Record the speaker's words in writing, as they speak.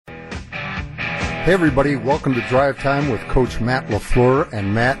Hey everybody, welcome to Drive Time with Coach Matt LaFleur.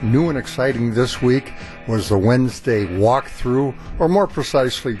 And Matt, new and exciting this week was the Wednesday walkthrough, or more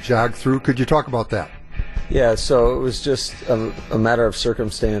precisely jog through. Could you talk about that? Yeah, so it was just a matter of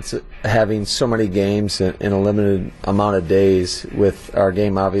circumstance having so many games in a limited amount of days, with our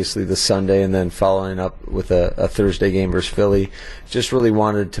game obviously the Sunday and then following up with a Thursday game versus Philly. Just really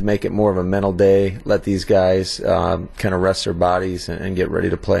wanted to make it more of a mental day, let these guys kind of rest their bodies and get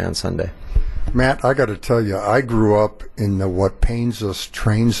ready to play on Sunday. Matt, I got to tell you, I grew up in the what pains us,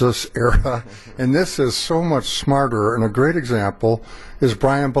 trains us era, and this is so much smarter. And a great example is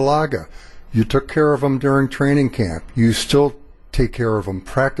Brian Balaga. You took care of him during training camp. You still take care of him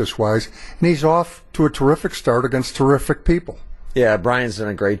practice-wise, and he's off to a terrific start against terrific people. Yeah, Brian's done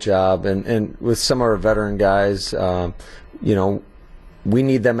a great job, and with some of our veteran guys, we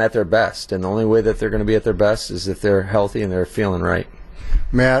need them at their best, and the only way that they're going to be at their best is if they're healthy and they're feeling right.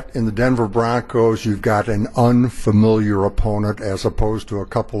 Matt, in the Denver Broncos, you've got an unfamiliar opponent as opposed to a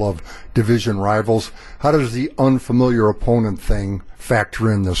couple of division rivals. How does the unfamiliar opponent thing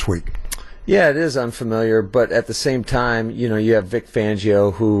factor in this week? Yeah, it is unfamiliar, but at the same time, you have Vic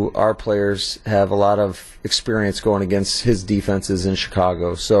Fangio, who our players have a lot of experience going against his defenses in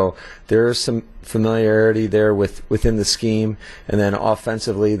Chicago. So there is some familiarity there within the scheme. And then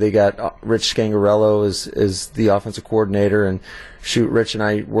offensively, they got Rich Scangarello is the offensive coordinator. And Rich and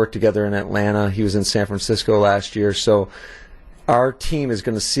I worked together in Atlanta. He was in San Francisco last year. So our team is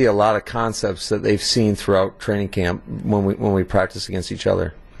going to see a lot of concepts that they've seen throughout training camp when we practice against each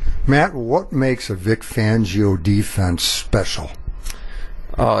other. Matt, what makes a Vic Fangio defense special?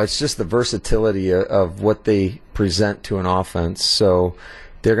 Oh, it's just the versatility of what they present to an offense. So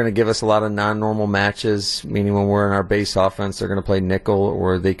they're going to give us a lot of non-normal matches, meaning when we're in our base offense, they're going to play nickel,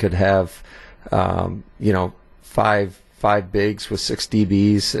 or they could have, five bigs with 6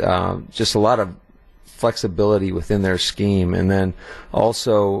 DBs. Just a lot of flexibility within their scheme, and then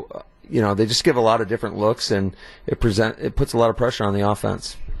also, they just give a lot of different looks, and it puts a lot of pressure on the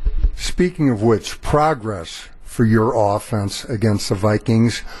offense. Speaking of which, progress for your offense against the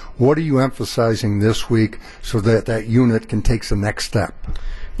Vikings. What are you emphasizing this week so that unit can take the next step?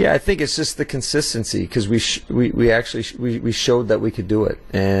 Yeah, I think it's just the consistency, because we showed that we could do it,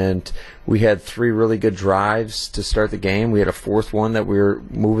 and we had 3 really good drives to start the game. We had a 4th one that we were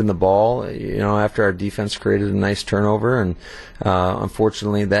moving the ball, after our defense created a nice turnover, and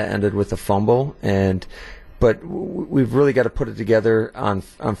unfortunately that ended with a fumble. But we've really got to put it together on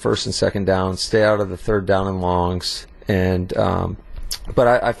first and second down, stay out of the third down and longs, but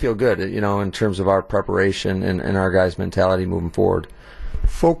I feel good, in terms of our preparation and our guys' mentality moving forward.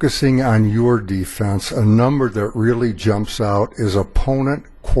 Focusing on your defense, a number that really jumps out is opponent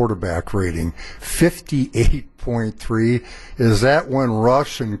quarterback rating, 58.3. Is that when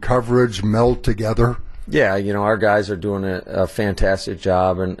rush and coverage meld together? Yeah, our guys are doing a fantastic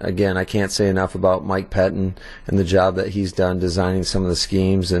job, and again, I can't say enough about Mike Pettin and the job that he's done designing some of the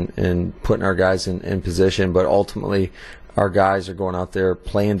schemes and putting our guys in position, but ultimately our guys are going out there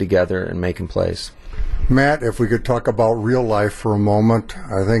playing together and making plays. Matt, if we could talk about real life for a moment,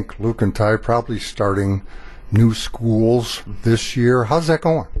 I think Luke and Ty probably starting new schools this year. How's that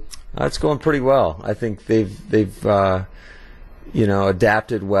going? It's going pretty well. I think they've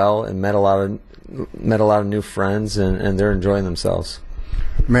adapted well and met a lot of new friends, and they're enjoying themselves.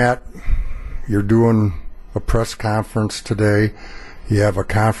 Matt, you're doing a press conference today. You have a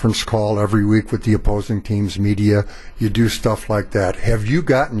conference call every week with the opposing team's media. You do stuff like that. Have you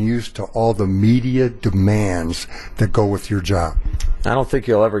gotten used to all the media demands that go with your job? I don't think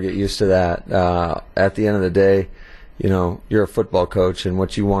you'll ever get used to that. At the end of the day, you're a football coach, and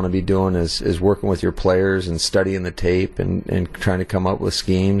what you want to be doing is working with your players and studying the tape and trying to come up with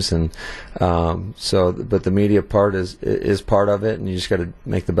schemes. And but the media part is part of it, and you just got to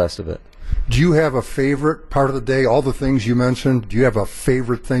make the best of it. Do you have a favorite part of the day? All the things you mentioned, do you have a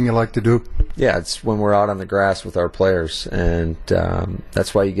favorite thing you like to do? Yeah, it's when we're out on the grass with our players, and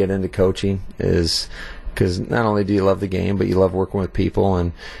that's why you get into coaching, is because not only do you love the game, but you love working with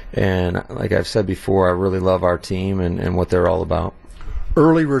people, and like I've said before, I really love our team and what they're all about.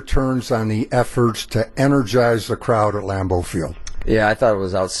 Early returns on the efforts to energize the crowd at Lambeau Field. Yeah, I thought it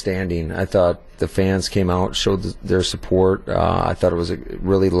was outstanding. I thought the fans came out, showed their support. I thought it was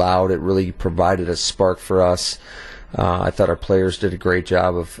really loud. It really provided a spark for us. I thought our players did a great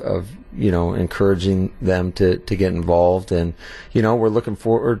job of encouraging them to get involved. And, we're looking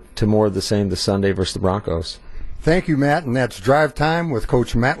forward to more of the same this Sunday versus the Broncos. Thank you, Matt. And that's Drive Time with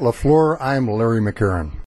Coach Matt LaFleur. I'm Larry McCarran.